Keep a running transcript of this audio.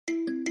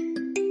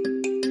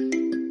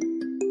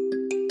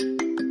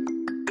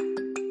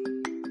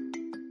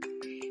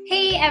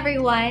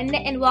everyone,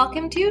 and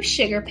welcome to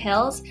Sugar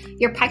Pills,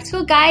 your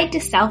practical guide to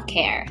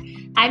self-care.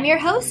 I'm your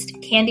host,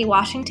 Candy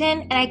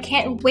Washington, and I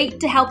can't wait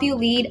to help you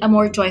lead a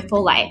more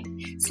joyful life.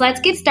 So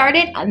let's get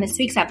started on this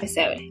week's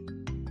episode.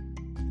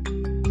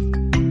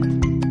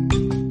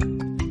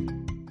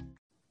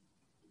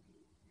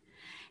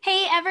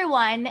 Hey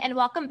everyone, and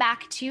welcome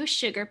back to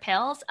Sugar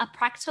Pills, a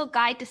practical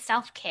guide to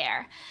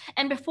self-care.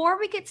 And before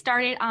we get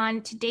started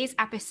on today's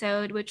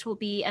episode, which will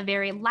be a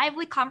very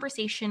lively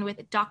conversation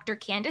with Dr.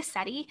 Candace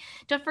Setti,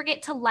 don't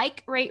forget to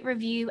like, rate,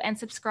 review, and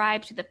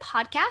subscribe to the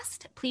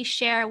podcast. Please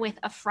share with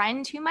a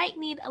friend who might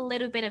need a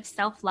little bit of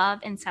self-love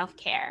and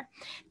self-care.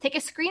 Take a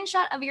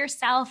screenshot of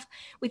yourself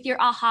with your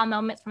aha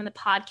moments from the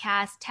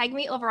podcast. Tag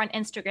me over on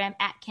Instagram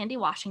at Candy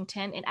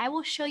Washington, and I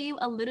will show you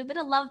a little bit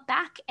of love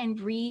back and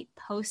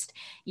repost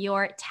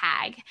your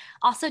tag.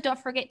 Also, don't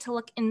forget to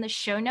look in the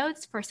show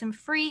notes for some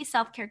free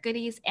self-care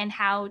goodies and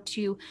how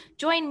to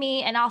join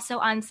me, and also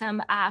on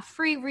some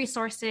free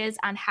resources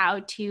on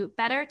how to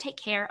better take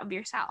care of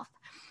yourself.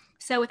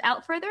 So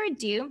without further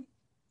ado,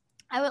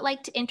 I would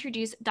like to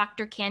introduce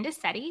Dr. Candace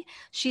Setti.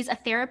 She's a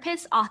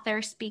therapist,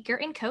 author, speaker,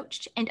 and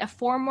coach, and a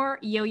former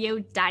yo-yo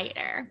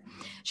dieter.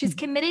 She's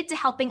committed to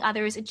helping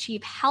others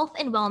achieve health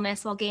and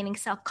wellness while gaining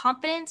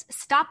self-confidence,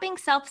 stopping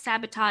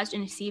self-sabotage,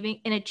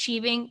 and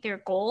achieving their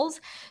goals.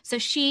 So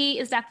she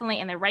is definitely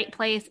in the right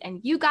place,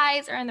 and you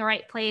guys are in the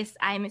right place.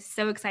 I'm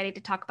so excited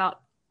to talk about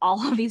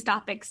all of these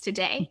topics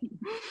today.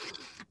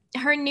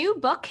 Her new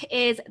book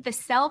is the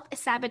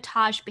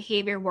Self-Sabotage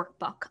Behavior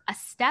Workbook, a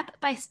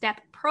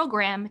step-by-step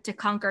program to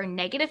conquer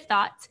negative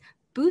thoughts,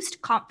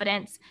 boost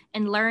confidence,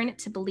 and learn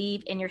to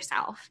believe in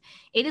yourself.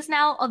 It is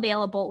now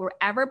available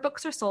wherever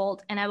books are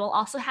sold, and I will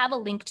also have a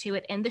link to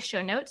it in the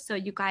show notes so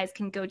you guys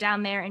can go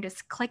down there and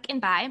just click and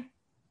buy.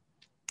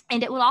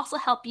 And it will also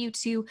help you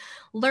to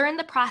learn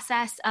the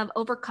process of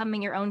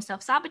overcoming your own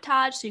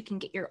self-sabotage so you can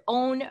get your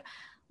own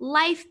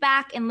life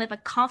back and live a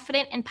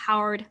confident,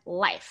 empowered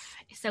life.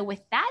 So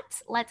with that,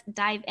 let's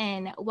dive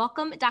in.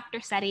 Welcome,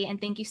 Dr. Setti,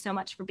 and thank you so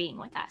much for being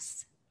with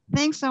us.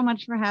 Thanks so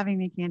much for having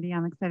me, Candy.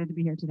 I'm excited to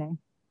be here today.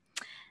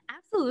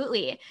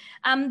 Absolutely.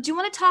 Do you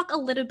want to talk a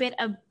little bit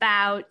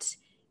about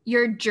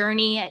your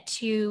journey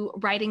to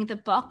writing the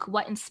book?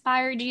 What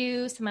inspired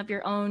you, some of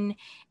your own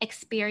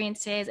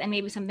experiences, and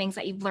maybe some things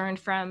that you've learned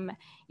from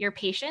your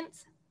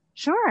patients?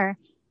 Sure.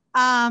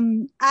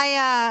 I'm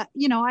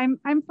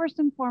first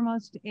and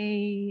foremost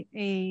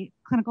a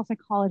clinical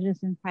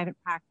psychologist in private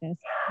practice.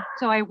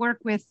 So I work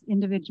with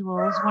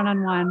individuals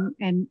one-on-one,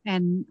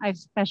 and I've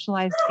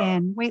specialized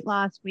in weight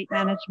loss, weight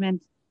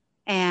management,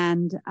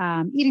 and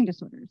eating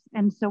disorders.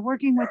 And so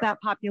working with that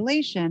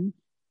population,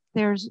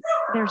 there's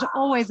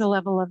always a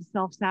level of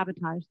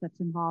self-sabotage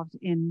that's involved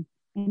in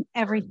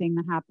everything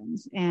that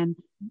happens. And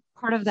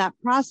part of that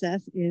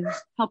process is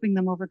helping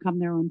them overcome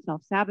their own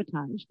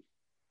self-sabotage.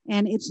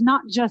 And it's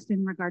not just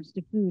in regards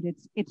to food,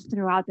 it's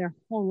throughout their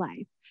whole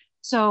life.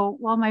 So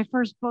while my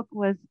first book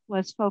was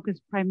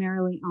focused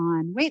primarily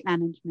on weight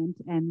management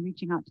and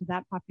reaching out to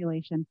that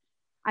population,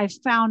 I've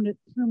found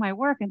through my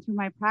work and through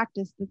my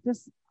practice that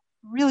this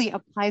really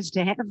applies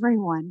to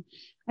everyone.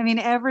 I mean,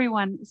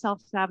 everyone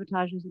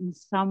self-sabotages in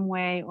some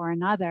way or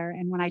another.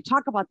 And when I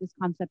talk about this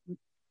concept with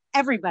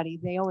everybody,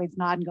 they always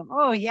nod and go,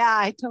 "Oh yeah,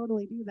 I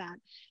totally do that."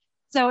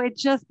 So it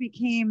just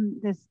became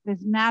this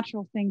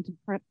natural thing to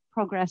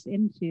progress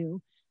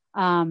into,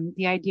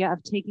 the idea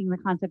of taking the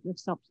concept of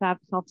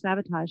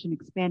self-sabotage and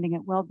expanding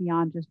it well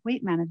beyond just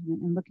weight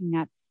management and looking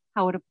at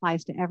how it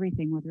applies to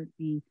everything, whether it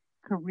be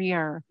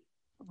career,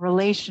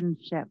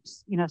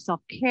 relationships,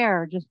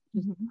 self-care, just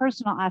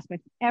personal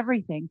aspects,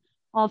 everything,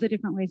 all the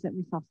different ways that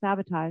we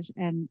self-sabotage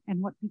and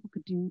what people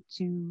could do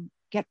to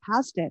get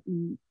past it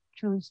and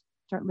truly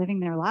start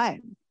living their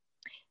lives.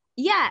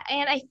 Yeah,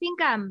 and I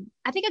think a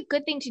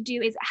good thing to do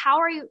is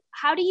how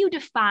do you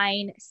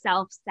define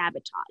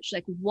self-sabotage?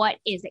 Like, what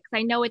is it?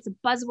 Because I know it's a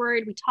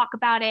buzzword, we talk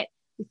about it,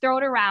 we throw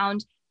it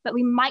around, but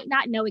we might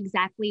not know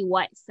exactly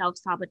what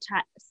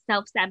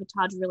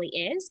self-sabotage really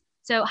is.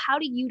 So how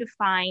do you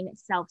define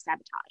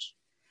self-sabotage?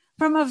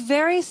 From a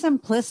very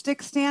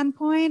simplistic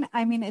standpoint,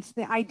 I mean, it's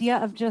the idea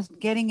of just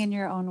getting in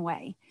your own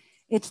way.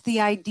 It's the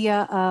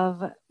idea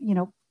of,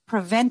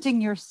 preventing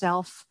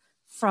yourself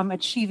from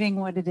achieving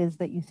what it is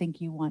that you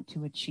think you want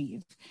to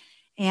achieve.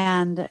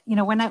 And,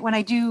 when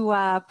I do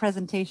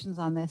presentations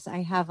on this,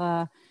 I have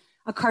a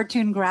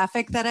cartoon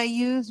graphic that I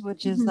use,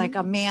 which is like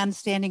a man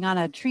standing on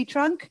a tree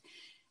trunk,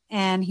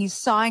 and he's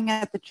sawing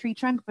at the tree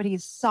trunk, but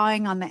he's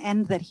sawing on the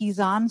end that he's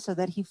on so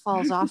that he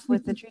falls off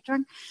with the tree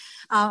trunk.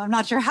 I'm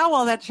not sure how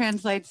well that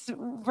translates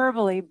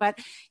verbally, but,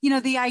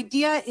 the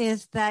idea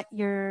is that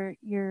you're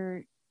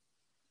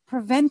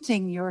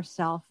preventing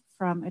yourself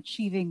from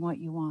achieving what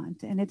you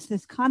want. And it's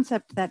this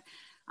concept that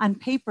on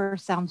paper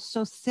sounds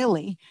so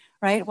silly,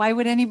 right? Why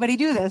would anybody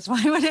do this?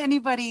 Why would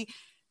anybody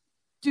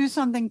do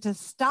something to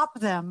stop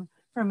them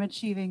from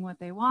achieving what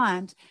they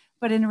want?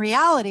 But in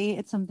reality,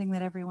 it's something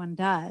that everyone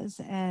does.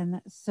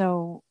 And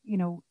so,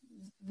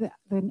 the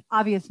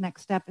obvious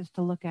next step is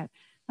to look at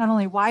not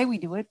only why we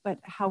do it, but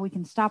how we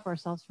can stop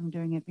ourselves from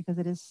doing it, because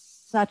it is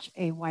such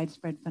a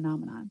widespread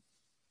phenomenon.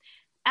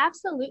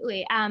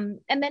 Absolutely. And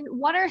then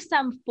what are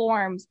some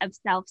forms of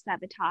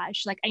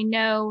self-sabotage? Like, I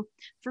know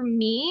for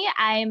me,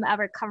 I'm a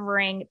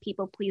recovering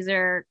people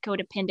pleaser,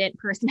 codependent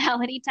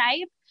personality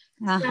type.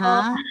 So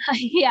Uh-huh.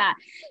 yeah.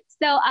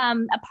 So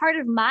a part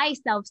of my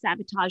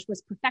self-sabotage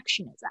was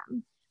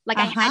perfectionism. Like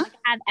I had Uh-huh. to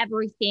have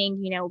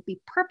everything, be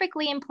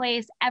perfectly in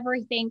place,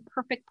 everything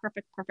perfect,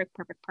 perfect, perfect,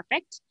 perfect,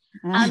 perfect.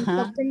 So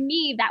Uh-huh. for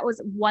me, that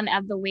was one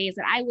of the ways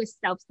that I was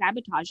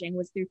self-sabotaging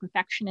was through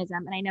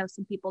perfectionism. And I know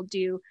some people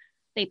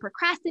they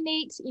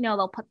procrastinate,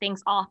 they'll put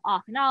things off,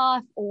 off and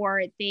off,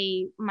 or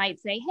they might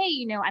say,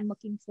 hey, I'm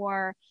looking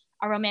for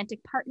a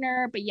romantic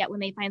partner, but yet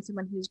when they find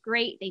someone who's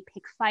great, they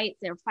pick fights,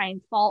 they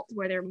find fault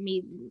where there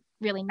may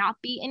really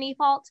not be any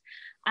fault.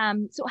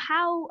 So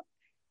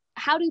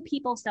how do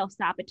people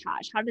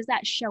self-sabotage? How does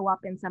that show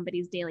up in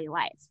somebody's daily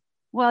life?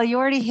 Well, you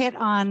already hit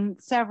on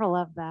several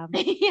of them,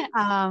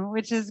 Yeah.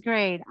 which is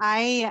great.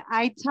 I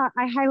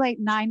highlight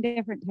 9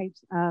 different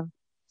types of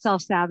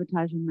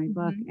self-sabotage in my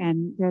book, Mm-hmm.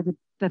 and they're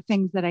the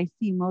things that I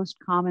see most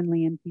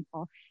commonly in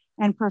people.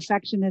 And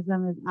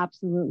perfectionism is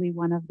absolutely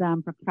one of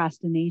them.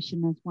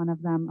 Procrastination is one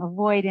of them.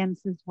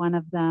 Avoidance is one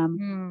of them.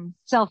 Mm.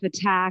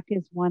 Self-attack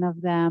is one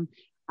of them.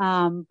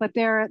 But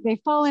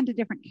they fall into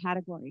different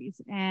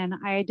categories. And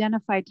I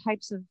identify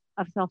types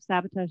of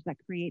self-sabotage that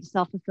create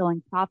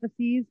self-fulfilling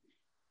prophecies,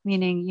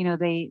 meaning,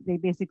 they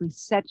basically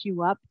set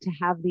you up to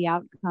have the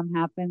outcome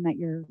happen that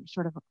you're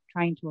sort of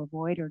trying to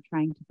avoid or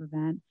trying to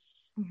prevent.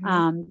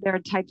 Mm-hmm. There are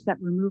types that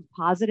remove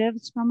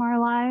positives from our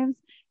lives,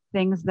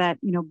 things that,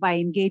 by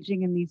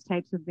engaging in these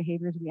types of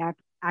behaviors, we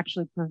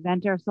actually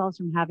prevent ourselves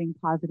from having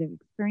positive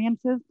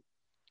experiences.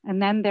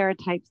 And then there are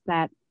types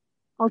that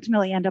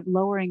ultimately end up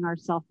lowering our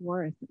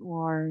self-worth,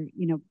 or,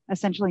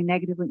 essentially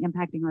negatively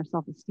impacting our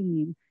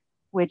self-esteem,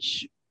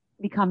 which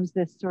becomes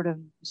this sort of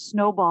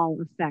snowball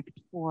effect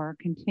for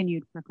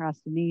continued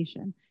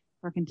procrastination,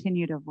 for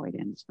continued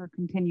avoidance, for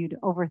continued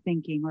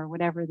overthinking, or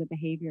whatever the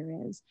behavior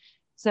is.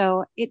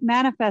 So it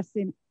manifests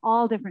in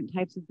all different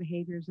types of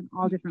behaviors in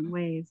all different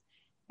ways.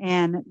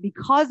 And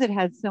because it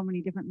has so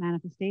many different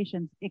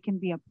manifestations, it can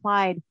be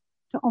applied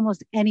to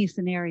almost any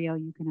scenario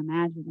you can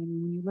imagine. I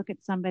mean, when you look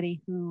at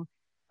somebody who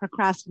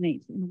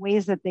procrastinates in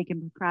ways that they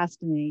can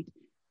procrastinate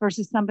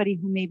versus somebody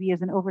who maybe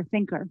is an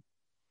overthinker,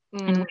 in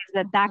Mm. ways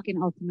that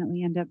can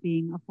ultimately end up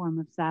being a form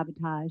of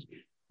sabotage,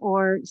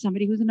 or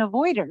somebody who's an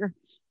avoider,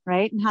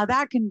 right? And how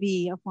that can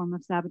be a form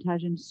of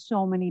sabotage in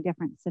so many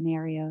different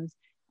scenarios,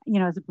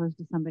 as opposed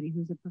to somebody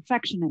who's a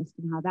perfectionist,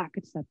 and how that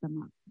could set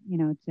them up,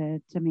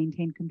 to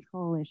maintain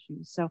control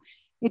issues. So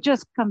it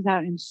just comes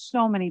out in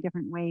so many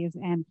different ways.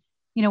 And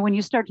when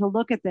you start to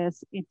look at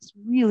this, it's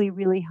really,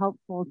 really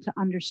helpful to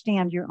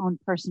understand your own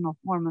personal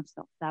form of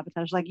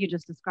self-sabotage, like you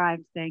just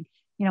described, saying,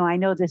 I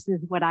know this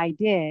is what I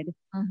did.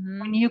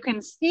 Mm-hmm. When you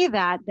can see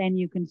that, then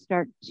you can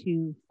start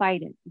to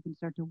fight it. You can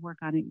start to work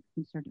on it. You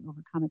can start to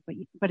overcome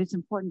it. But it's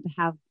important to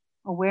have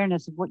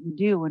awareness of what you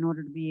do in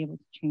order to be able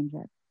to change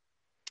it.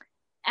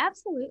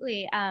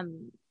 Absolutely.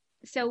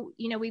 So,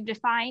 we've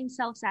defined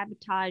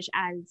self-sabotage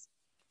as,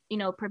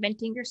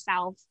 preventing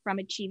yourself from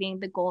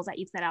achieving the goals that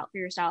you've set out for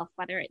yourself,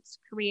 whether it's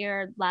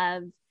career,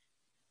 love,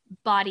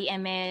 body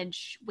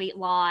image, weight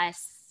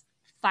loss,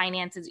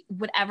 finances,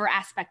 whatever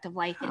aspect of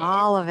life it is,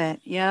 All of it.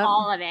 Yep.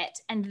 all of it.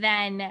 And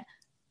then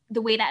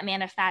the way that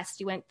manifests,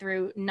 you went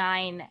through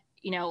 9,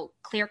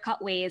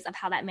 clear-cut ways of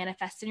how that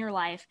manifests in your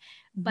life.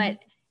 Mm-hmm. But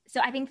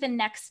so I think the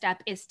next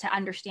step is to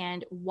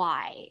understand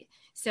why.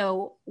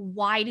 So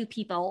why do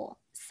people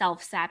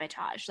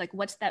self-sabotage? Like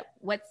what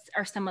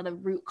are some of the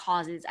root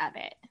causes of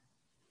it?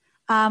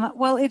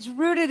 Well, it's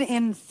rooted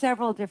in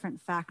several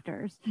different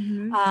factors.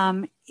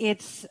 Mm-hmm.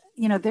 It's,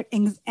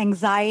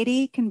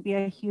 anxiety can be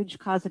a huge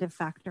causative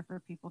factor for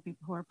people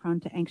who are prone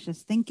to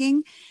anxious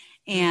thinking,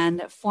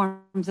 and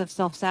forms of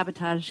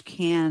self-sabotage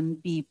can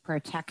be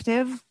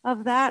protective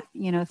of that.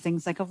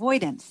 Things like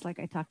avoidance, like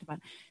I talked about,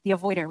 the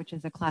avoider, which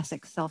is a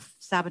classic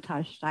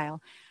self-sabotage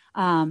style,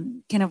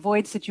 can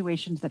avoid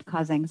situations that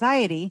cause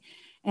anxiety.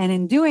 And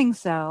in doing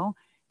so,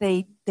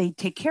 they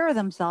take care of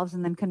themselves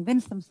and then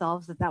convince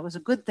themselves that that was a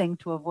good thing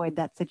to avoid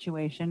that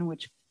situation,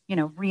 which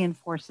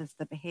reinforces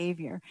the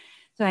behavior.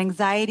 So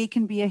anxiety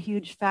can be a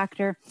huge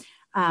factor.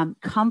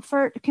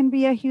 Comfort can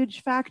be a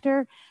huge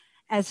factor.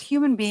 As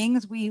human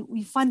beings,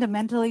 we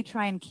fundamentally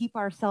try and keep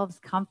ourselves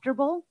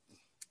comfortable.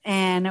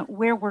 And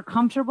where we're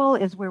comfortable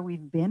is where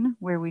we've been,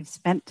 where we've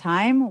spent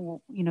time,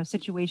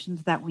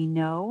 situations that we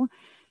know.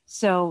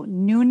 So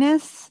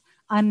newness,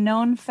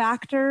 unknown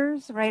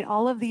factors, right?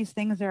 All of these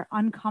things are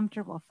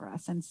uncomfortable for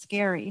us and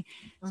scary.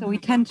 So we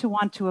tend to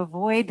want to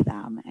avoid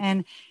them.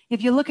 And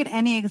if you look at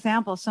any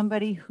example,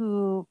 somebody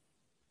who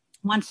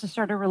wants to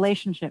start a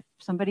relationship,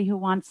 somebody who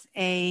wants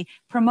a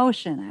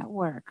promotion at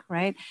work,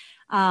 right?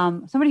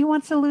 Somebody who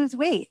wants to lose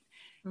weight.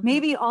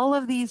 Maybe all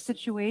of these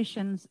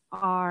situations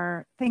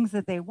are things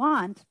that they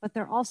want, but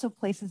they're also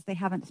places they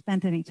haven't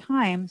spent any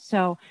time.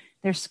 So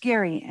they're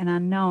scary and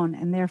unknown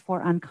and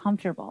therefore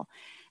uncomfortable.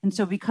 And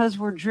so because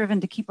we're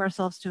driven to keep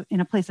ourselves in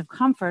a place of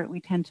comfort, we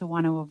tend to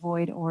want to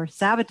avoid or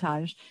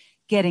sabotage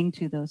getting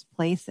to those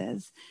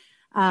places.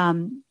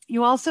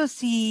 You also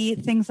see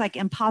things like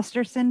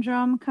imposter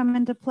syndrome come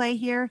into play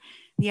here.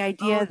 The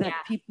idea that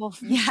people,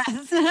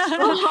 yes,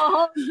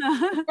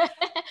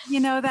 you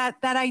know,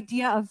 that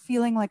idea of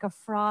feeling like a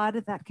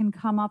fraud, that can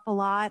come up a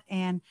lot.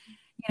 And,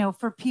 you know,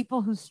 for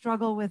people who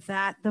struggle with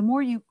that, the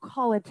more you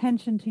call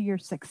attention to your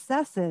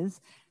successes,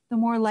 the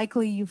more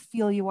likely you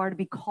feel you are to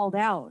be called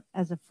out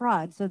as a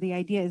fraud. So the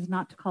idea is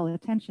not to call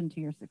attention to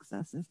your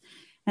successes.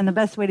 And the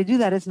best way to do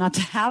that is not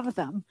to have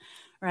them,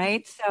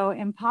 right? So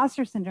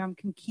imposter syndrome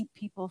can keep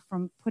people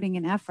from putting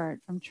in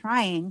effort, from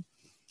trying.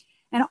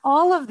 And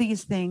all of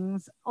these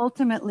things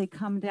ultimately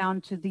come down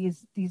to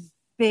these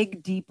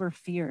big, deeper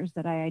fears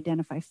that I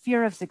identify: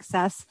 fear of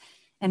success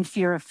and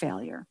fear of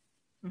failure.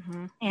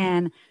 Mm-hmm.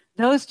 And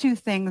those two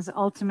things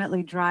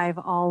ultimately drive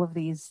all of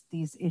these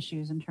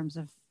issues in terms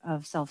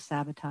of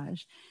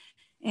self-sabotage.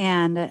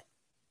 And,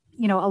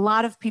 you know, a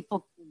lot of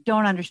people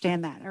don't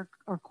understand that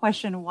or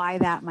question why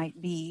that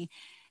might be.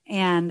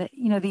 And,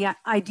 you know, the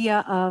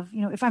idea of,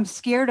 you know, if I'm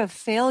scared of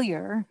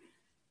failure,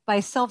 by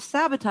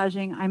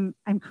self-sabotaging,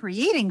 I'm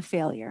creating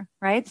failure,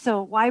 right?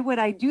 So why would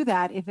I do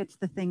that if it's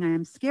the thing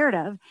I'm scared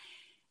of?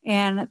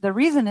 And the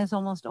reason is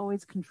almost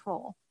always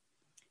control.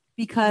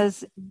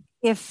 Because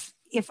if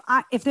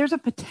there's a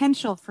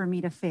potential for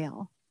me to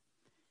fail,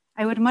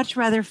 I would much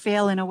rather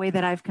fail in a way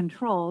that I've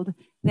controlled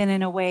than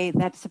in a way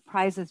that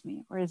surprises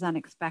me or is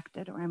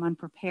unexpected or I'm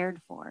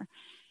unprepared for.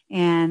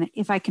 And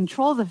if I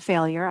control the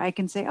failure, I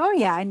can say, oh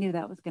yeah, I knew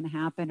that was going to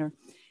happen. Or,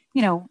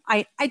 you know,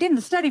 I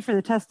didn't study for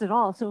the test at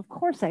all, so of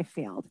course I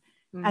failed,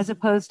 as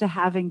opposed to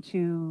having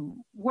to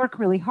work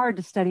really hard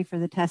to study for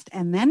the test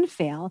and then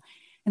fail.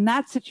 In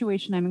that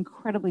situation, I'm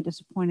incredibly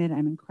disappointed.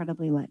 I'm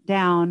incredibly let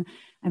down.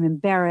 I'm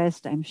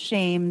embarrassed. I'm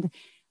shamed.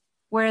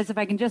 Whereas if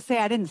I can just say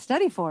I didn't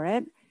study for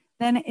it,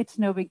 then it's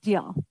no big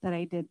deal that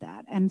I did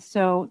that. And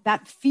so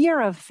that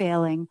fear of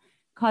failing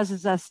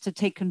causes us to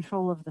take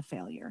control of the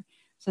failure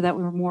so that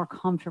we're more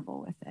comfortable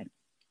with it.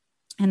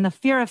 And the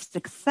fear of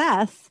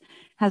success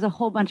has a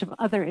whole bunch of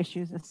other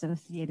issues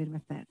associated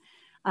with it.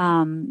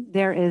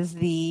 There is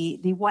the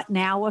what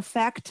now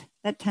effect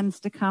that tends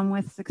to come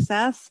with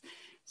success.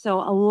 So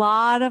a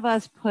lot of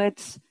us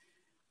put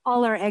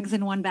all our eggs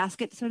in one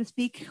basket, so to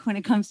speak, when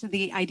it comes to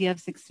the idea of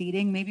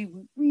succeeding. Maybe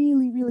we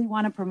really, really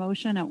want a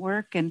promotion at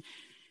work. And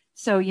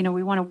so, you know,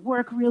 we want to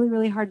work really,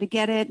 really hard to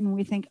get it. And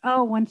we think,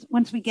 oh,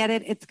 once we get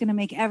it, it's going to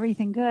make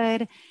everything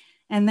good.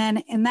 And then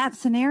in that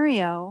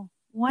scenario,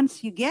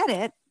 once you get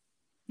it,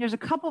 there's a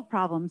couple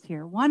problems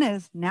here. One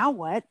is, now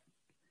what?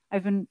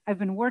 I've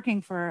been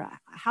working for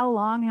how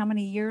long, how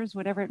many years,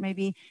 whatever it may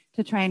be,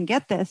 to try and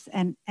get this.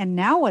 And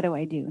now what do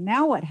I do?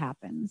 Now what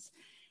happens?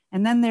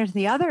 And then there's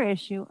the other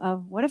issue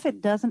of, what if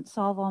it doesn't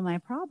solve all my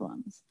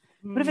problems?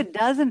 What if it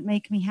doesn't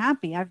make me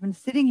happy? I've been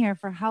sitting here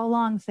for how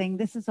long saying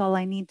this is all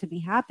I need to be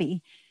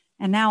happy.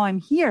 And now I'm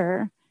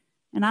here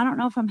and I don't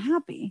know if I'm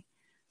happy.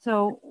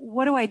 So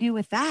what do I do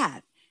with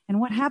that? And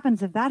what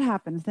happens if that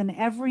happens? Then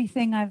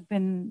everything I've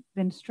been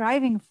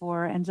striving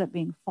for ends up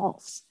being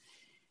false.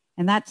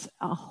 And that's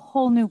a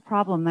whole new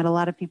problem that a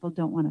lot of people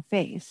don't want to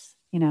face.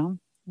 You know,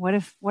 what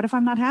if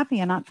I'm not happy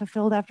and not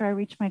fulfilled after I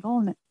reach my goal?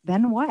 And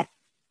then what?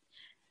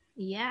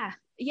 Yeah.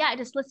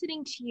 Just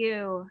listening to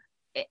you,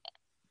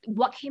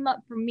 what came up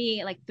for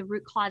me, like the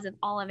root cause of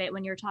all of it,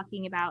 when you're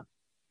talking about,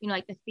 you know,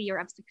 like the fear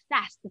of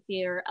success, the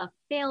fear of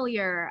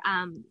failure,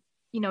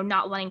 you know,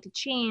 not wanting to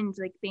change,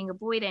 like being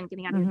avoidant,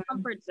 getting out of your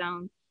comfort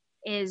zone,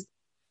 is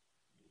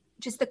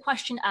just the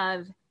question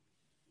of,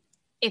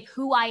 if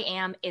who I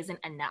am isn't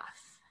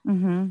enough.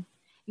 You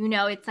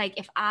know, it's like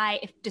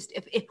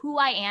if who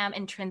I am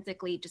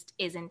intrinsically just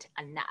isn't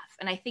enough.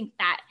 And I think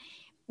that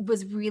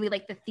was really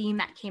like the theme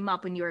that came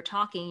up when you were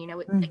talking, you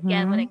know,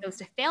 again, when it goes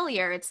to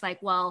failure, it's like,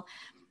 well,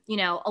 you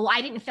know, oh,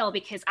 I didn't fail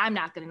because I'm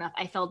not good enough.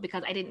 I failed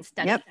because I didn't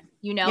study,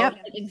 you know, like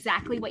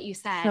exactly what you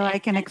said. So I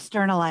can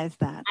externalize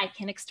that. I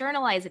can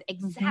externalize it.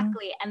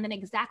 Exactly. And then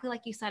exactly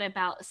like you said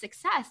about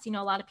success, you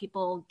know, a lot of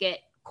people get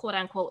quote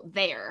unquote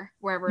there,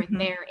 wherever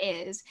there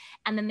is,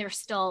 and then they're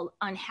still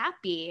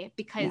unhappy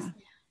because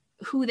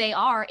who they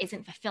are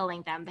isn't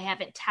fulfilling them. They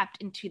haven't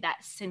tapped into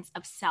that sense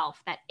of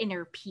self, that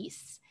inner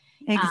peace.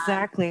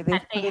 Exactly. They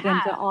put it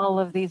into all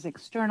of these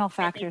external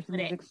factors and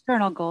these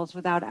external goals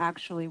without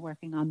actually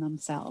working on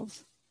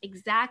themselves.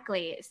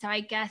 Exactly. So I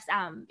guess,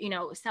 you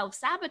know,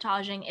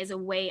 self-sabotaging is a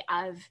way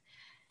of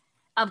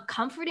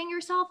comforting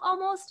yourself,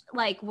 almost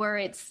like, where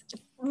it's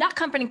not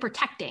comforting,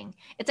 protecting.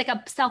 It's like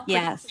a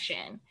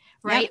self-protection,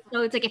 right?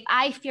 So it's like, if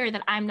I fear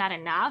that I'm not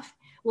enough,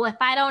 well, if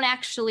I don't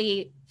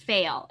actually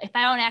fail, if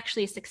I don't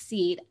actually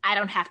succeed, I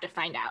don't have to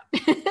find out.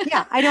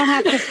 I don't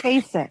have to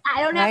face it.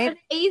 I don't have to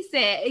face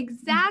it.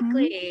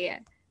 Exactly.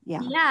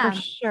 For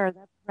sure.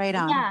 That's right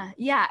on.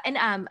 Yeah.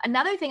 And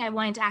another thing I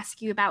wanted to ask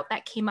you about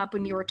that came up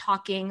when you were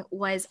talking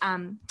was,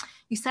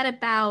 you said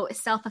about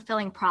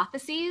self-fulfilling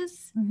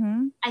prophecies.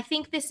 I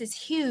think this is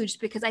huge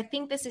because I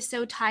think this is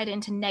so tied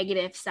into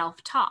negative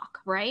self-talk,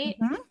 right?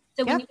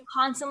 So when you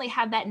constantly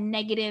have that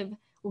negative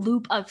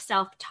loop of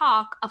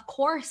self-talk, of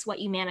course, what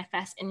you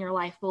manifest in your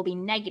life will be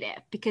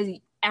negative because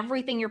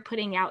everything you're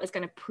putting out is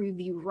going to prove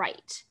you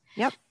right.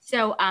 Yep.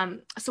 So,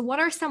 so what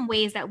are some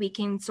ways that we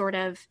can sort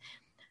of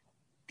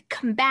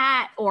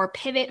combat or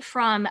pivot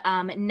from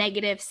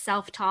negative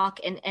self-talk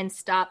and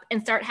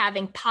start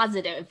having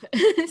positive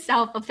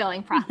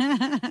self-fulfilling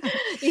prophecy?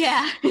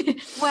 Yeah.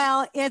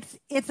 Well,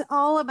 it's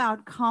all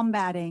about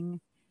combating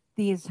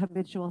these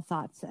habitual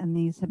thoughts and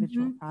these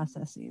habitual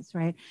processes,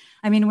 right?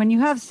 I mean, when you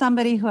have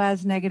somebody who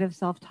has negative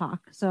self-talk,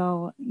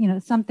 so,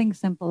 something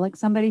simple, like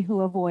somebody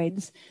who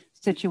avoids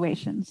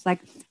situations,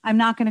 like, I'm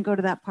not going to go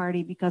to that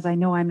party because I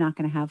know I'm not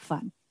going to have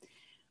fun.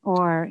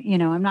 Or,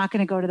 I'm not going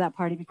to go to that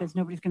party because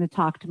nobody's going to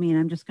talk to me and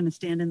I'm just going to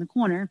stand in the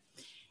corner.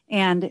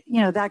 And,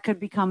 that could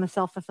become a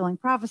self-fulfilling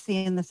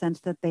prophecy in the sense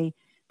that they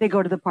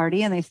go to the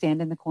party and they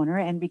stand in the corner.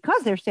 And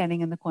because they're standing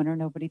in the corner,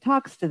 nobody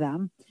talks to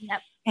them.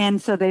 Yep.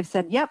 And so they've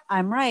said, yep,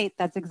 I'm right.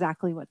 That's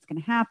exactly what's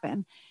going to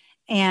happen.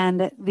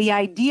 And the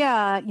idea,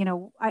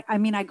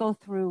 I go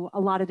through a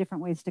lot of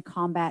different ways to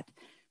combat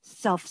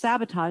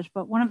self-sabotage,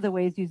 but one of the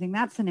ways using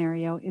that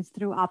scenario is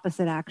through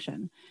opposite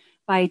action,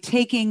 by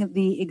taking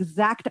the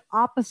exact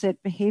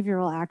opposite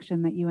behavioral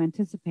action that you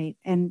anticipate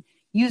and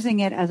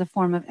using it as a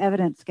form of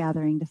evidence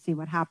gathering to see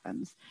what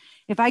happens.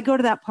 If I go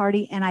to that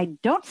party and I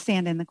don't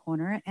stand in the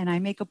corner and I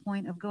make a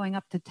point of going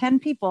up to 10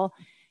 people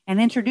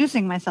and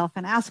introducing myself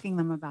and asking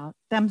them about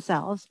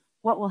themselves,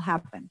 what will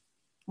happen?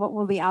 What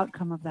will the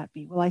outcome of that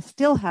be? Will I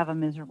still have a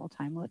miserable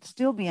time? Will it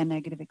still be a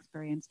negative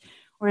experience?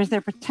 Or is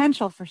there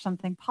potential for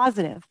something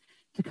positive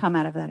to come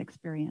out of that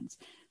experience?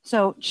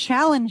 So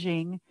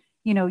challenging,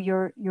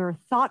 your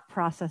thought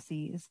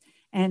processes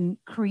and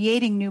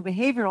creating new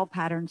behavioral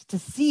patterns to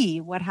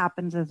see what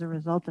happens as a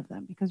result of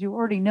them, because you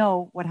already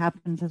know what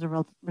happens as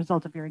a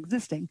result of your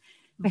existing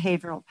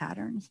behavioral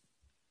patterns.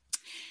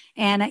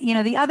 And,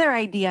 the other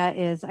idea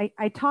is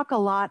I talk a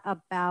lot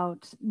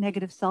about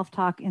negative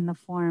self-talk in the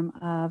form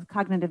of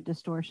cognitive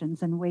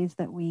distortions and ways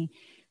that we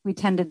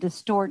tend to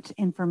distort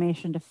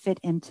information to fit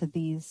into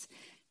these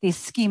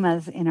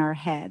schemas in our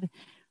head,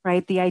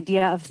 right? The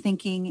idea of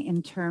thinking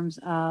in terms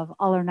of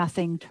all or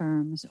nothing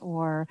terms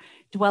or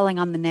dwelling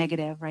on the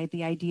negative, right?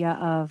 The idea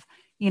of,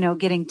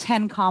 getting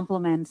 10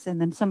 compliments and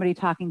then somebody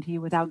talking to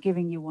you without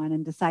giving you one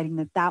and deciding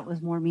that that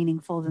was more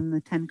meaningful than the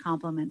 10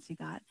 compliments you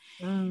got.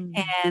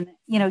 And,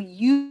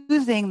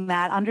 using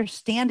that,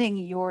 understanding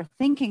your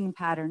thinking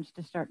patterns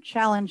to start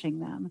challenging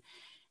them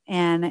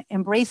and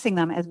embracing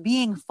them as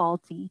being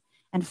faulty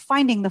and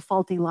finding the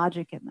faulty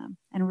logic in them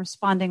and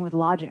responding with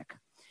logic.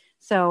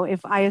 So if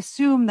I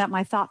assume that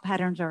my thought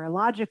patterns are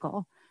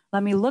illogical,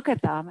 let me look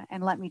at them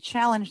and let me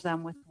challenge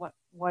them with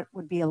what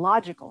would be a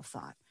logical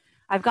thought.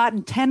 I've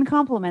gotten 10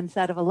 compliments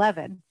out of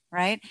 11,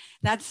 right?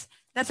 That's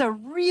a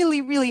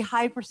really, really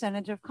high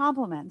percentage of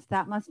compliments.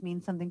 That must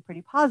mean something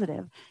pretty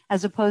positive,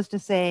 as opposed to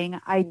saying,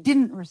 I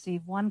didn't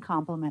receive one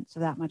compliment,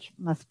 so that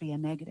must be a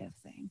negative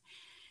thing.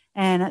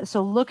 And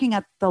so looking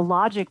at the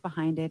logic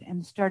behind it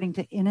and starting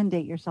to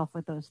inundate yourself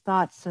with those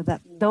thoughts so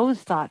that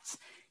those thoughts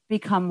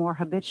become more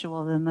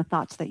habitual than the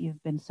thoughts that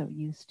you've been so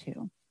used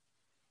to.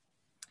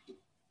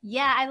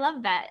 Yeah, I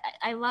love that.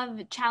 I love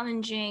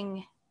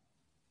challenging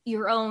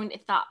your own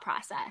thought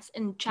process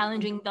and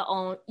challenging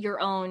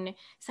your own,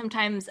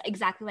 sometimes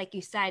exactly like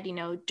you said,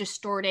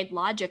 distorted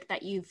logic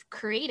that you've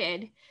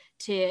created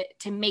to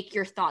make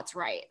your thoughts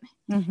right.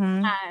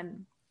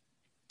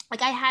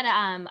 Like I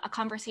had a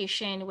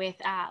conversation with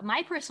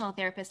my personal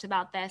therapist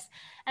about this,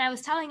 and I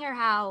was telling her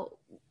how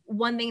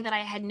one thing that I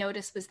had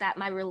noticed was that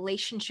my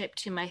relationship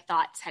to my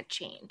thoughts had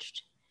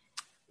changed.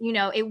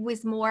 It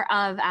was more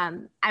of,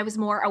 I was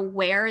more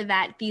aware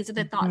that these are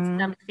the thoughts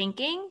that I'm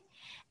thinking.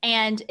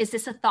 And is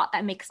this a thought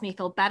that makes me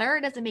feel better?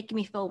 Or does it make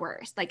me feel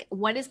worse? Like,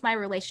 what is my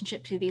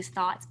relationship to these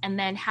thoughts? And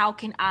then how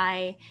can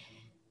I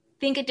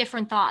think a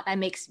different thought that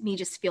makes me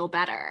just feel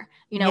better?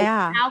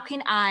 How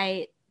can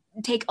I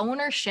take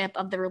ownership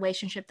of the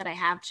relationship that I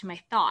have to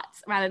my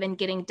thoughts rather than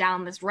getting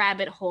down this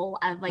rabbit hole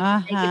of like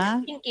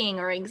negative thinking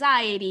or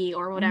anxiety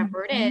or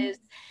whatever it is,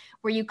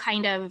 where you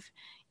kind of,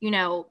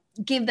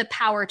 give the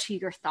power to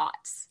your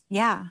thoughts.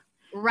 Yeah.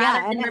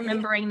 Rather than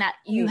remembering that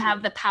you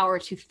have the power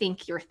to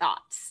think your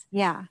thoughts.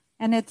 Yeah.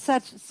 And it's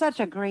such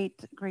a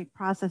great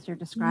process you're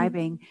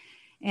describing.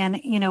 And,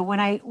 when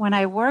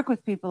I work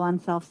with people on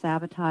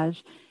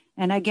self-sabotage,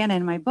 and again,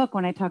 in my book,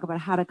 when I talk about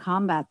how to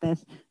combat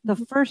this, the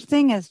first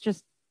thing is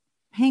just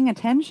paying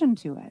attention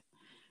to it,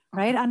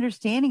 right?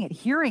 Understanding it,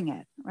 hearing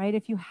it, right?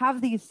 If you have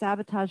these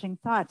sabotaging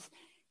thoughts,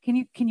 can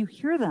you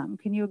hear them?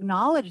 Can you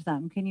acknowledge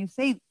them? Can you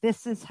say,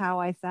 this is how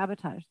I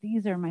sabotage?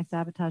 These are my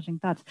sabotaging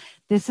thoughts.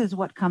 This is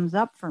what comes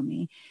up for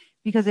me.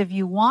 Because if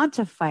you want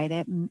to fight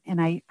it, and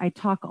I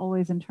talk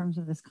always in terms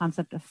of this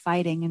concept of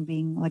fighting and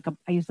being like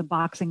I use the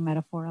boxing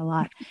metaphor a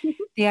lot,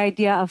 the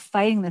idea of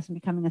fighting this and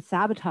becoming a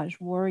sabotage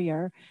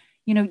warrior,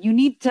 you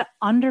need to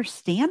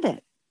understand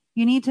it.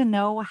 You need to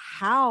know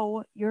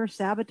how your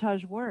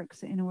sabotage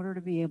works in order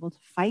to be able to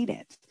fight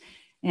it.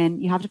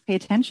 And you have to pay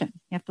attention.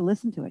 You have to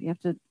listen to it. You have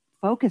to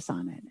focus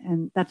on it.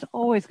 And that's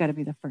always got to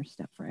be the first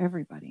step for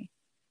everybody.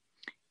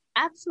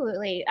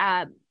 Absolutely.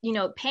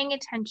 Paying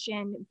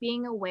attention,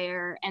 being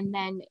aware, and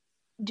then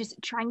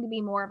just trying to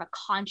be more of a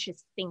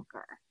conscious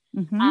thinker,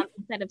 Mm-hmm.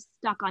 instead of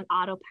stuck on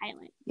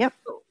autopilot. Yep.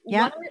 So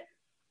Yep.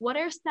 what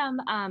are some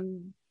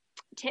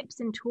tips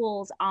and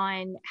tools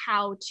on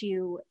how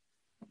to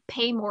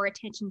pay more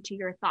attention to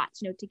your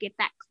thoughts, to get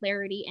that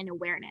clarity and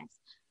awareness?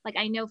 Like,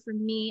 I know for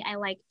me, I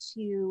like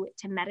to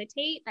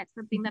meditate. That's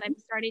something that I've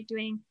started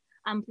doing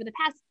for the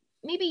past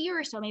maybe year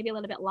or so, maybe a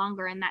little bit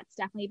longer, and that's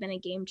definitely been a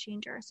game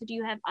changer. So do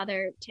you have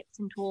other tips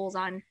and tools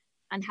on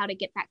how to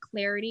get that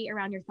clarity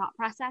around your thought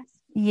process?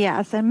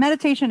 Yes, and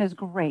meditation is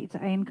great.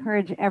 I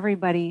encourage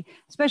everybody,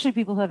 especially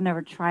people who have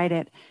never tried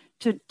it,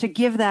 to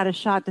give that a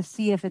shot to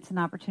see if it's an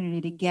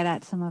opportunity to get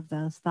at some of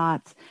those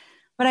thoughts.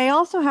 But I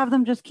also have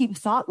them just keep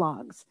thought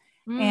logs.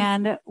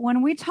 And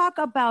when we talk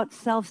about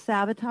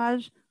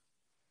self-sabotage,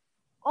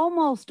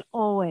 almost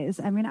always,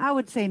 I mean, I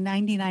would say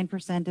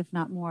 99%, if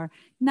not more,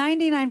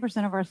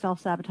 99% of our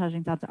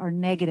self-sabotaging thoughts are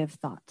negative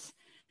thoughts.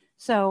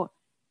 So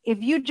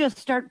if you just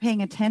start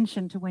paying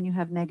attention to when you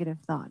have negative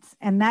thoughts,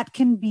 and that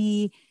can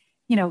be,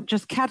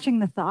 just catching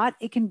the thought,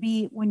 it can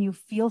be when you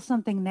feel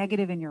something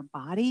negative in your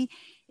body.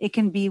 It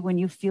can be when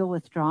you feel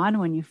withdrawn,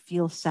 when you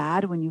feel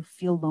sad, when you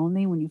feel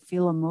lonely, when you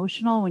feel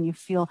emotional, when you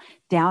feel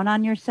down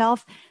on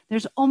yourself.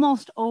 There's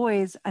almost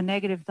always a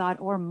negative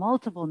thought or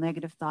multiple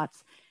negative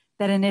thoughts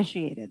that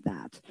initiated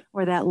that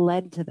or that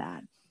led to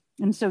that.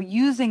 And so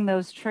using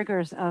those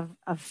triggers of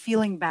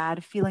feeling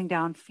bad, feeling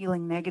down,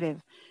 feeling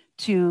negative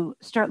to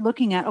start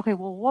looking at, okay,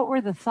 well, what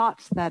were the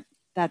thoughts that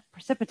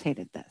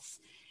precipitated this?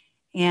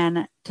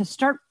 And to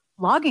start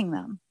logging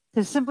them,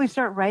 to simply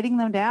start writing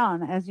them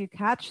down as you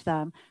catch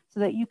them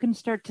so that you can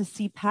start to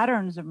see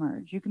patterns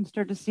emerge. You can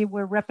start to see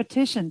where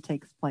repetition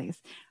takes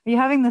place. Are you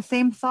having the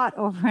same thought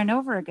over and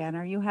over again?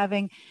 Are you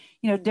having,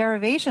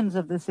 derivations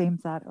of the same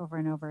thought over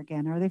and over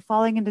again? Are they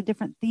falling into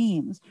different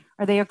themes?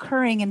 Are they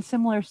occurring in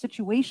similar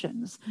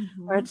situations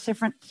or at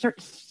different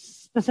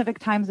specific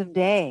times of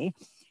day?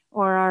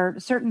 Or are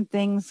certain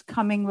things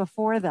coming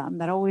before them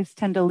that always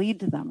tend to lead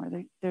to them? Or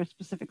there are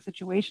specific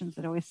situations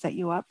that always set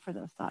you up for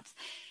those thoughts?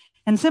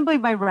 And simply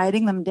by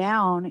writing them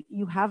down,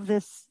 you have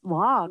this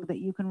log that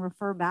you can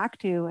refer back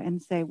to and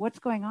say, what's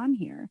going on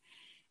here?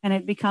 And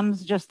it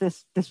becomes just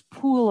this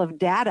pool of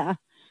data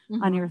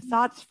on your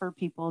thoughts for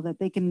people that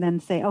they can then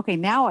say, okay,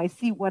 now I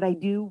see what I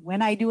do,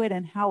 when I do it,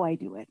 and how I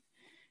do it.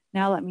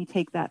 Now let me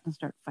take that and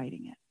start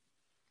fighting it.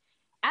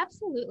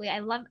 Absolutely. I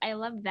love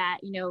that,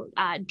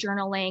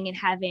 journaling and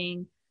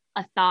having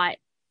a thought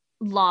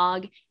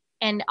log.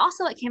 And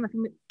also it came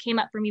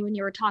up for me when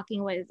you were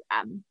talking was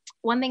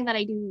one thing that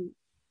I do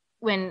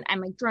when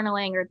I'm like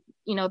journaling or,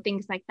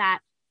 things like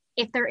that.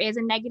 If there is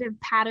a negative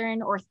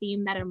pattern or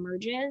theme that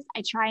emerges,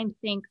 I try and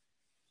think,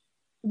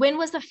 when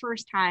was the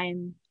first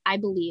time I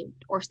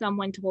believed or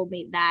someone told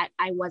me that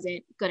I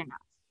wasn't good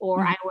enough,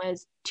 or I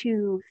was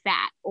too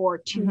fat, or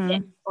too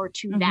this, or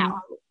too that,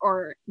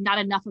 or not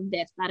enough of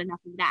this, not enough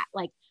of that?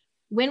 Like,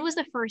 when was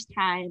the first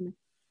time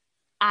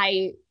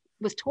I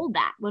was told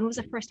that? When was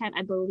the first time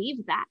I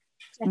believed that?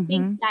 So I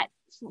think that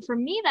for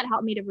me, that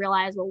helped me to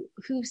realize, well,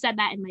 who said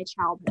that in my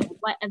childhood?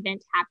 What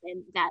event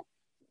happened that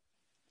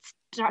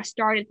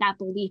started that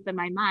belief in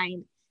my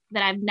mind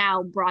that I've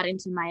now brought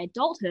into my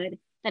adulthood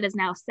that is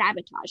now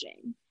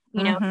sabotaging?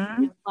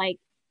 Like,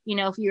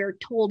 if you're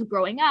told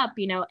growing up,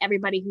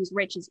 everybody who's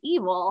rich is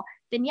evil,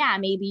 then yeah,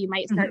 maybe you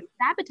might start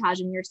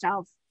sabotaging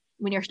yourself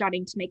when you're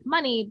starting to make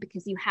money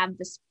because you have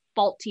this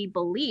faulty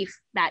belief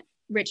that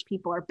rich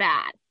people are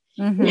bad.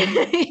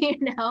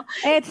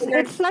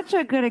 It's such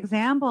a good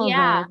example,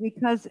 though,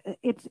 because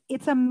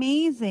it's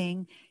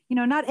amazing.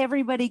 Not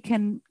everybody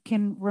can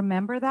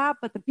remember that,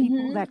 but the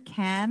people that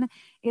can,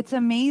 it's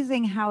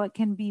amazing how it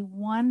can be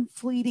one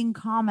fleeting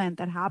comment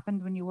that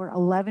happened when you were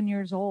 11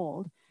 years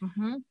old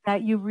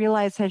that you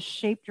realize has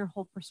shaped your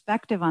whole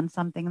perspective on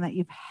something that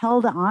you've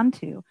held on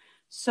to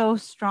so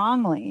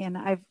strongly. And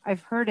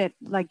I've heard it,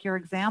 like your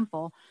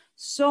example,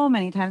 so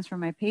many times from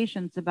my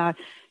patients about,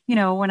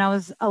 when I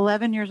was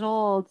 11 years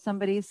old,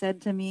 somebody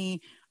said to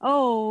me,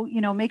 oh,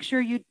 make sure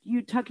you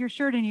tuck your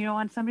shirt and you don't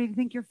want somebody to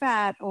think you're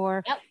fat,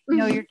 or,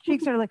 your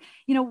cheeks are like,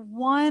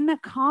 one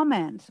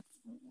comment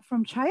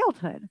from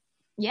childhood.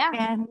 Yeah.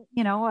 And,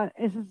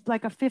 this is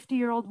like a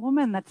 50-year-old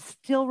woman that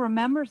still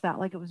remembers that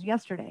like it was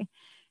yesterday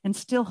and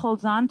still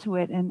holds on to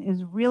it and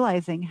is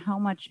realizing how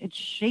much it's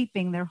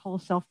shaping their whole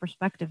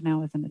self-perspective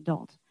now as an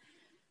adult.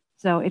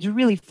 So it's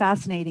really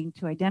fascinating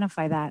to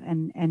identify that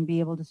and be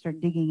able to start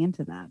digging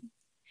into that.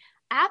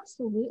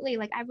 Absolutely.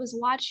 Like, I was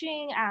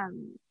watching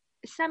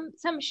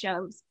some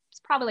shows.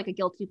 It's probably like a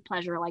guilty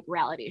pleasure, like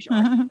reality show.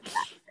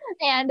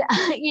 And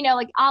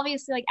like,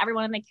 obviously, like,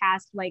 everyone in the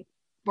cast like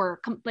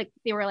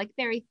they were like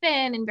very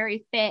thin and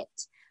very fit,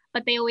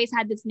 but they always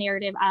had this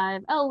narrative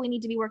of, oh, we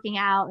need to be working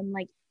out and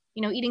like,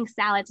 eating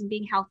salads and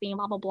being healthy and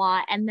blah blah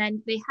blah. And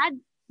then they had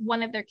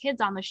one of their kids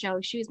on the show.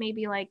 She was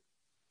maybe like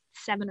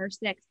 7 or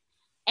 6,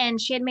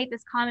 and she had made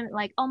this comment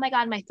like, oh my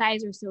god, my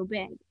thighs are so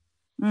big.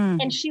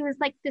 And she was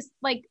like this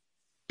like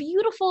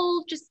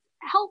beautiful, just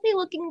healthy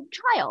looking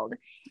child.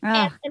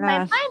 And in my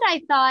mind,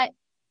 I thought,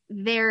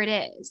 there it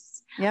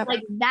is. Yep.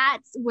 Like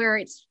that's where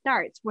it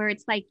starts, where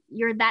it's like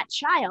you're that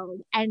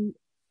child, and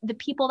the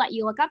people that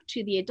you look up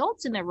to, the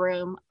adults in the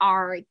room,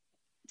 are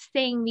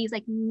saying these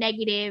like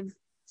negative,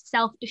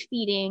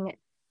 self-defeating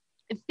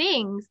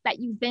things that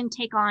you then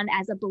take on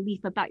as a belief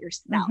about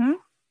yourself. Mm-hmm.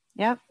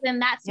 Yep. Then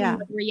that's when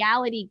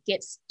reality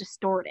gets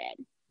distorted.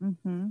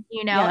 Mm-hmm.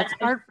 You know, it's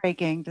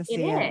heartbreaking to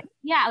see it.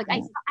 Yeah,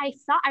 like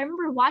I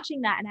remember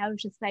watching that, and I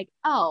was just like,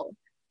 oh,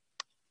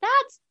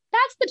 that's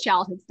the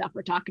childhood stuff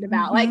we're talking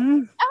about. Mm-hmm.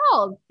 Like,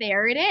 oh,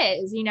 there it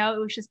is. You know, it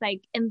was just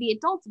like, and the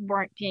adults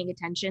weren't paying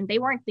attention. They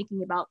weren't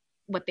thinking about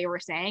what they were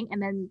saying,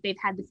 and then they've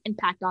had this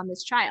impact on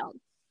this child,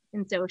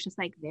 and so it's just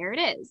like, there it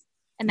is.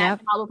 And that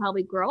child will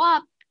probably grow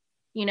up,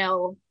 you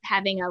know,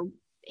 having a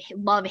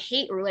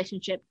love-hate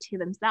relationship to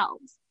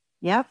themselves.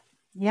 Yep.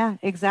 Yeah,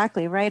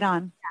 exactly. Right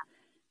on.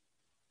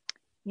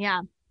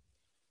 Yeah.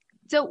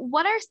 So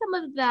what are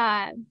some of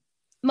the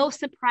most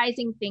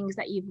surprising things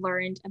that you've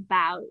learned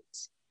about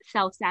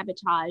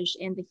self-sabotage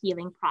and the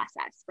healing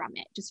process from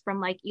it, just from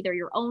like either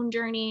your own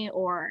journey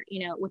or,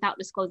 you know, without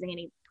disclosing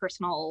any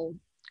personal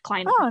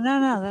client? Oh,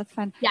 no, that's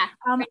fine. Yeah.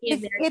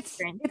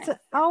 It's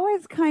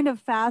always kind of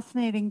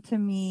fascinating to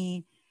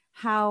me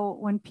how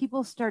when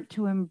people start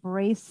to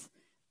embrace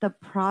the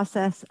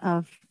process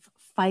of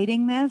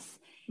fighting this,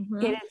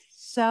 it is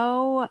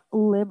so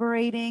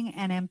liberating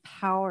and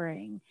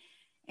empowering.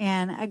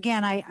 And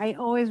again, I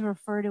always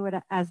refer to it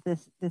as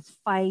this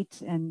fight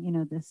and, you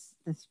know, this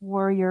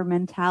warrior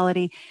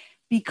mentality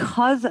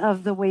because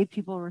of the way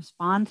people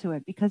respond to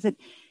it, because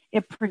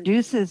it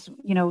produces,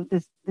 you know,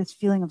 this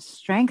feeling of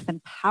strength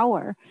and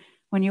power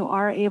when you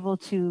are able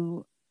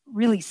to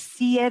really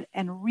see it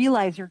and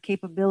realize your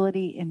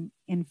capability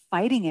in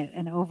fighting it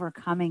and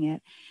overcoming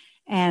it.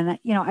 And,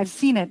 you know, I've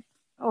seen it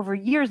over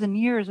years and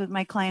years with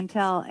my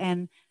clientele,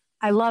 and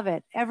I love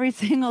it every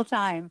single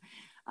time.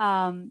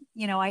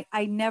 You know,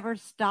 I never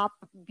stop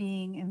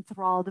being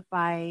enthralled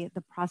by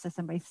the process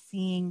and by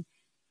seeing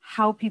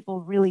how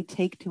people really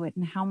take to it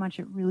and how much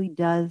it really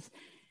does,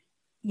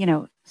 you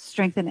know,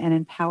 strengthen and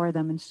empower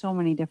them in so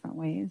many different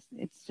ways.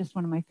 It's just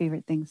one of my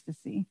favorite things to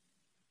see.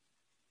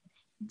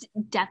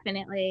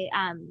 Definitely.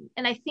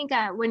 And I think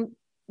when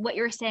what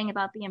you're saying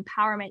about the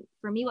empowerment,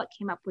 for me, what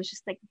came up was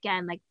just like,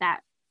 again, like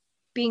that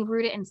being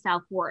rooted in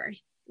self-worth,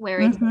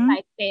 where it's if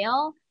I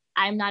fail,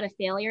 I'm not a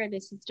failure.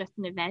 This is just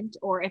an event.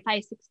 Or if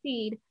I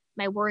succeed,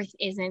 my worth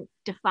isn't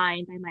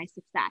defined by my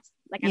success.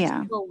 Like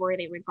I'm still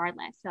worthy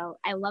regardless. So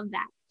I love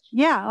that.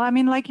 Yeah. I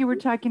mean, like you were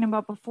talking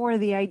about before,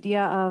 the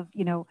idea of,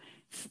 you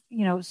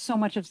know, so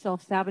much of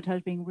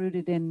self-sabotage being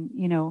rooted in,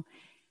 you know,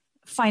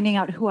 finding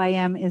out who I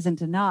am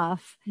isn't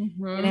enough.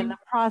 And in the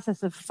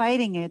process of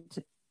fighting it,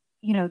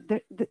 you know,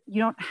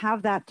 you don't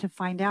have that to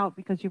find out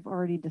because you've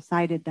already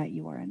decided that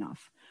you are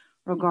enough,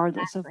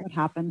 regardless of what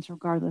happens,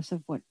 regardless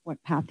of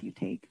what path you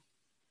take.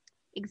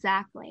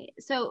 Exactly.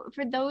 So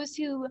for those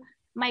who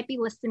might be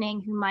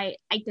listening, who might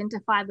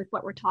identify with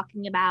what we're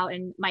talking about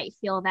and might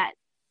feel that,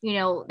 you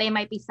know, they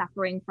might be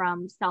suffering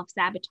from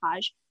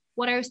self-sabotage,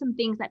 what are some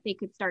things that they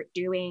could start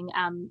doing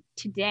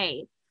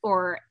today,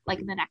 or like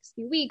in the next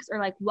few weeks, or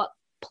like what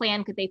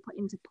plan could they put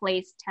into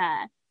place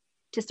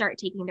to start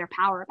taking their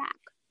power back?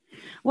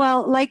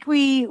 Well, like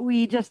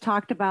we just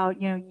talked about,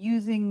 you know,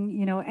 using,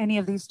 you know, any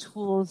of these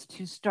tools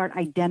to start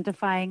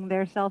identifying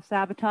their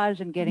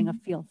self-sabotage and getting a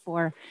feel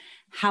for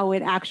how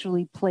it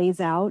actually plays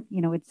out,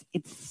 you know,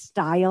 its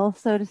style,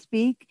 so to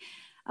speak.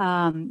 You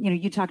know,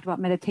 you talked about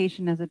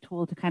meditation as a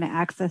tool to kind of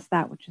access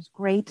that, which is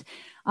great.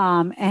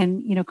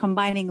 And, you know,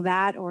 combining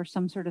that or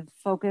some sort of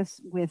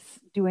focus with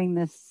doing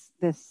this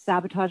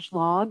sabotage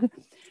log,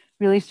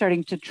 really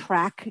starting to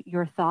track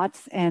your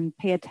thoughts and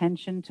pay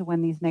attention to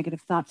when these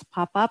negative thoughts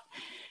pop up,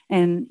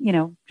 and, you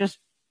know, just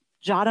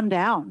jot them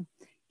down.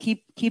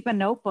 Keep a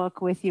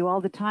notebook with you all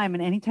the time.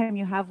 And anytime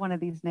you have one of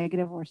these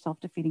negative or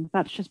self-defeating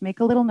thoughts, just make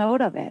a little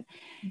note of it.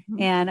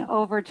 And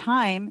over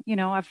time, you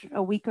know, after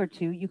a week or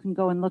two, you can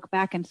go and look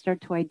back and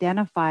start to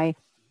identify,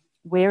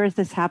 where is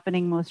this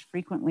happening most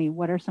frequently?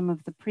 What are some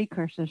of the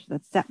precursors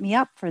that set me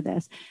up for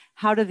this?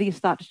 How do these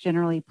thoughts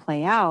generally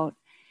play out?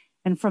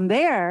 And from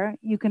there,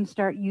 you can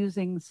start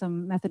using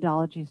some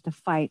methodologies to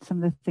fight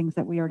some of the things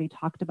that we already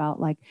talked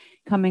about, like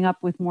coming up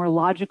with more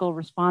logical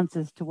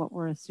responses to what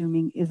we're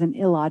assuming is an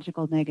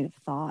illogical negative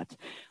thought,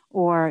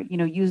 or, you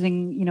know,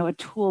 using, you know, a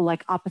tool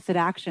like opposite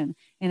action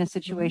in a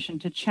situation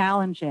to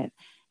challenge it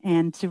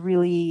and to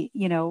really,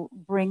 you know,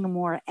 bring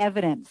more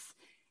evidence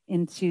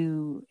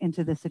into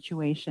the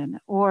situation,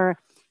 or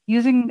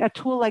using a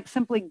tool like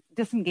simply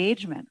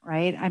disengagement,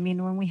 right? I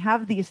mean, when we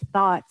have these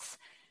thoughts,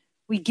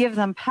 we give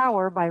them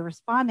power by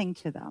responding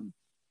to them.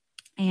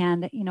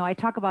 And, you know, I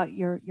talk about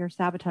your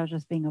sabotage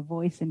as being a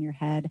voice in your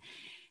head,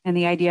 and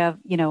the idea of,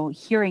 you know,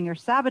 hearing your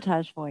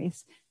sabotage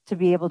voice to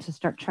be able to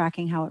start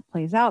tracking how it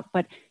plays out.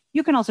 But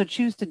you can also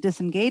choose to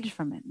disengage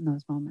from it in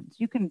those moments.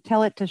 You can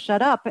tell it to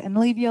shut up and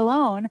leave you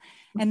alone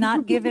and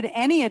not give it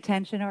any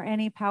attention or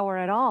any power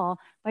at all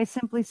by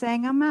simply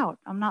saying, I'm out.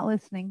 I'm not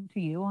listening to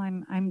you.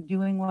 I'm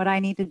doing what I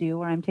need to do,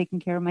 or I'm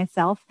taking care of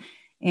myself.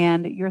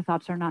 And your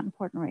thoughts are not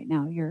important right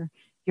now. You're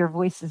your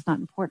voice is not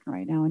important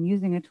right now, and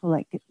using a tool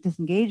like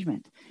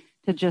disengagement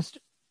to just,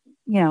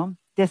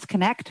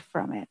 disconnect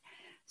from it.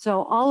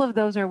 So all of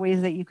those are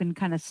ways that you can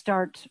kind of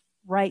start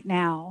right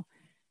now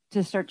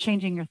to start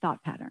changing your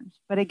thought patterns.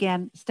 But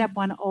again, step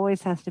one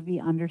always has to be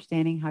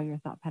understanding how your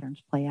thought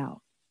patterns play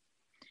out.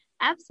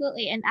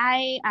 Absolutely. And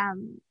I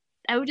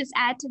would just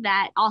add to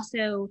that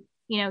also,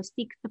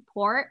 seek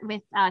support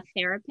with a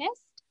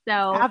therapist.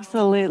 So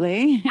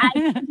absolutely.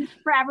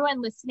 For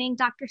everyone listening,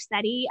 Dr.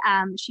 Sethi,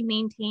 she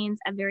maintains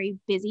a very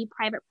busy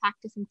private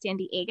practice in San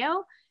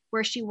Diego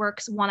where she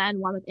works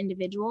one-on-one with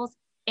individuals.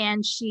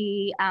 And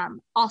she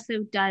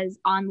also does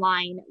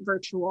online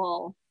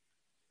virtual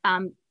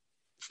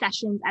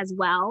sessions as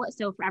well.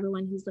 So for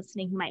everyone who's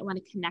listening who might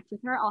want to connect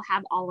with her, I'll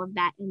have all of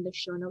that in the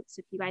show notes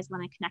if you guys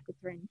want to connect with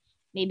her and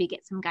maybe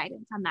get some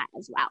guidance on that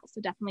as well.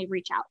 So definitely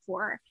reach out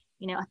for,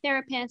 a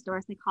therapist or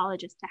a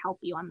psychologist to help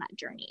you on that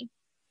journey.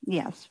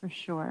 Yes, for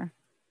sure.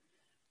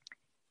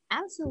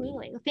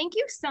 Absolutely. Well, thank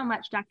you so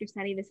much, Dr.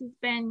 Sethi. This has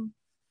been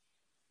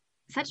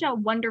such a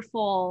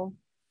wonderful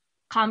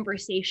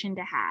conversation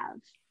to have.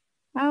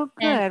 Oh,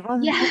 good.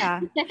 Well,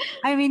 yeah.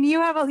 I mean, you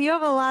have a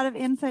lot of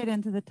insight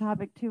into the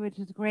topic too, which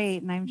is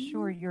great. And I'm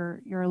sure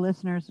your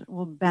listeners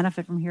will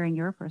benefit from hearing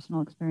your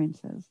personal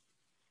experiences.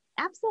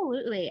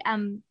 Absolutely.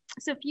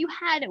 So if you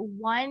had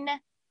one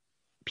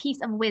piece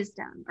of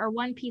wisdom or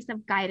one piece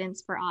of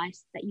guidance for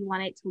us that you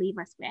wanted to leave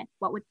us with,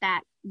 what would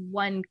that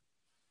one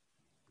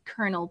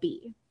kernel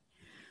be?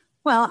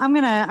 Well, I'm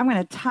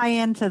gonna tie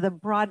into the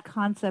broad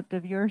concept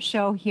of your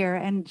show here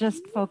and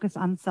just focus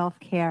on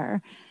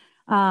self-care.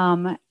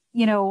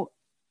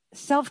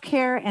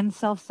 Self-care and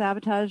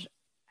self-sabotage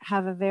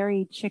have a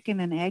very chicken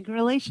and egg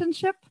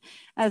relationship,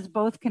 as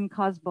both can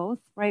cause both,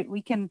 right?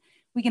 We can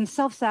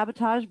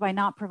self-sabotage by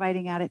not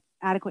providing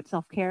adequate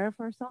self-care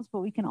for ourselves, but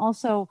we can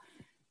also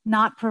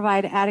not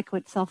provide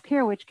adequate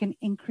self-care, which can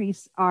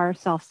increase our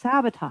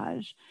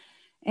self-sabotage.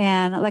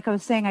 And like I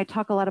was saying, I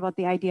talk a lot about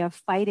the idea of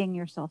fighting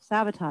your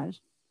self-sabotage.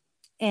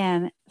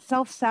 And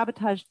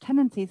self-sabotage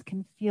tendencies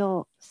can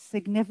feel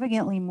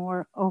significantly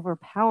more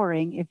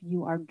overpowering if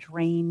you are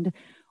drained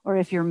or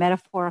if your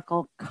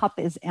metaphorical cup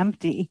is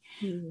empty,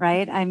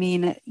 right? I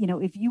mean,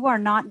 if you are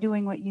not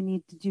doing what you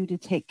need to do to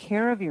take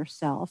care of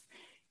yourself,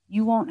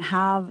 you won't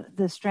have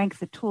the strength,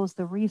 the tools,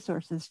 the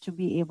resources to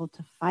be able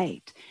to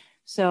fight.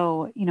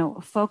 So,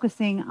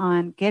 focusing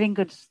on getting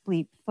good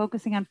sleep,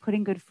 focusing on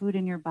putting good food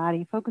in your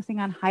body, focusing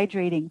on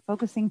hydrating,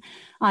 focusing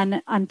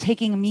on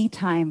taking me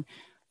time,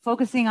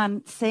 focusing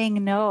on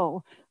saying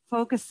no,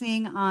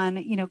 focusing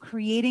on,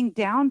 creating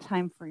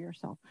downtime for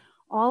yourself.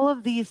 All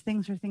of these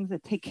things are things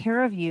that take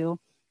care of you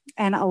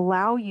and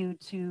allow you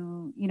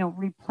to,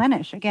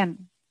 replenish,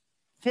 again,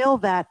 fill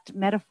that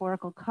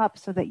metaphorical cup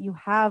so that you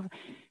have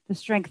the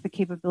strength, the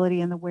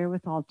capability, and the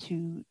wherewithal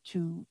to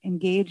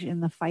engage in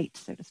the fight,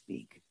 so to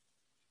speak.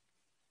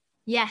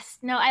 Yes,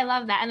 no, I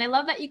love that. And I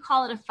love that you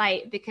call it a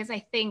fight, because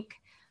I think,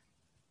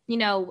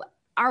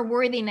 our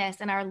worthiness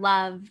and our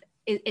love,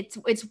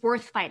 it's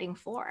worth fighting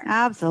for.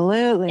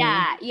 Absolutely.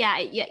 Yeah.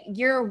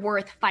 You're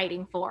worth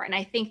fighting for. And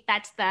I think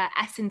that's the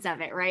essence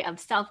of it, right? Of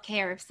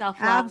self-care, of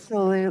self-love.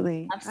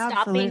 Absolutely. Of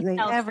stopping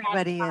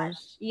Everybody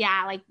is.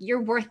 Yeah. Like,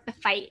 you're worth the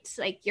fight,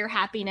 like your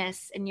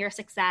happiness and your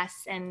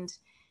success and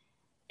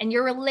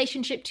your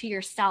relationship to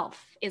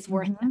yourself is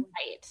worth the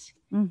fight.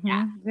 Mm-hmm.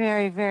 Yeah.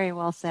 Very, very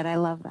well said. I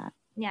love that.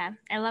 Yeah,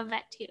 I love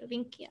that too.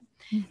 Thank you.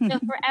 So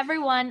for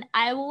everyone,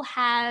 I will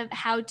have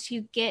how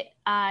to get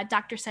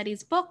Dr.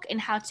 Sethi's book and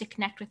how to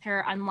connect with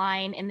her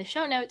online in the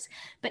show notes.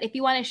 But if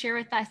you want to share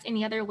with us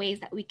any other ways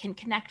that we can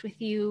connect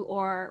with you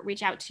or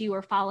reach out to you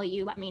or follow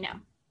you, let me know.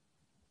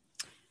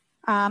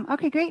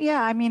 Okay, great.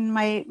 Yeah, I mean,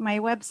 my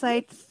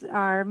websites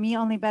are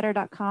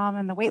meonlybetter.com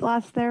and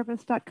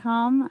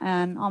theweightlosstherapist.com,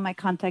 and all my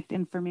contact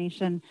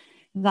information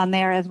is on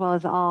there, as well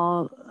as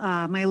all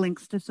my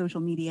links to social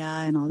media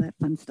and all that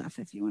fun stuff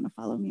if you want to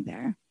follow me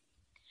there.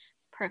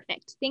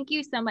 Perfect. Thank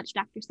you so much,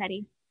 Dr.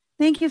 Sethi.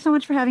 Thank you so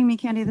much for having me,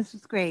 Candy. This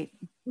was great.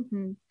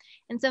 Mm-hmm.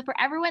 And so for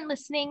everyone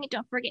listening,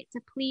 don't forget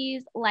to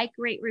please like,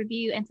 rate,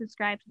 review, and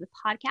subscribe to the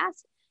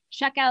podcast.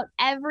 Check out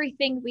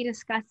everything we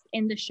discussed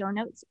in the show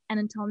notes. And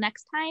until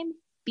next time,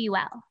 be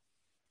well.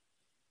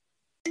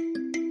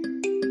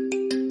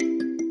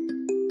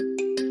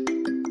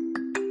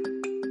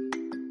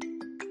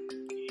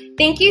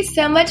 Thank you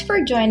so much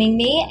for joining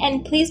me,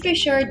 and please be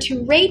sure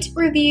to rate,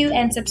 review,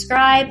 and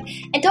subscribe.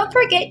 And don't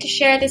forget to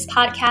share this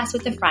podcast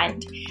with a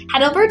friend.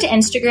 Head over to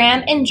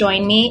Instagram and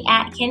join me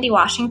at Candy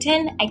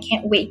Washington. I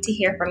can't wait to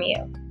hear from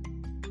you.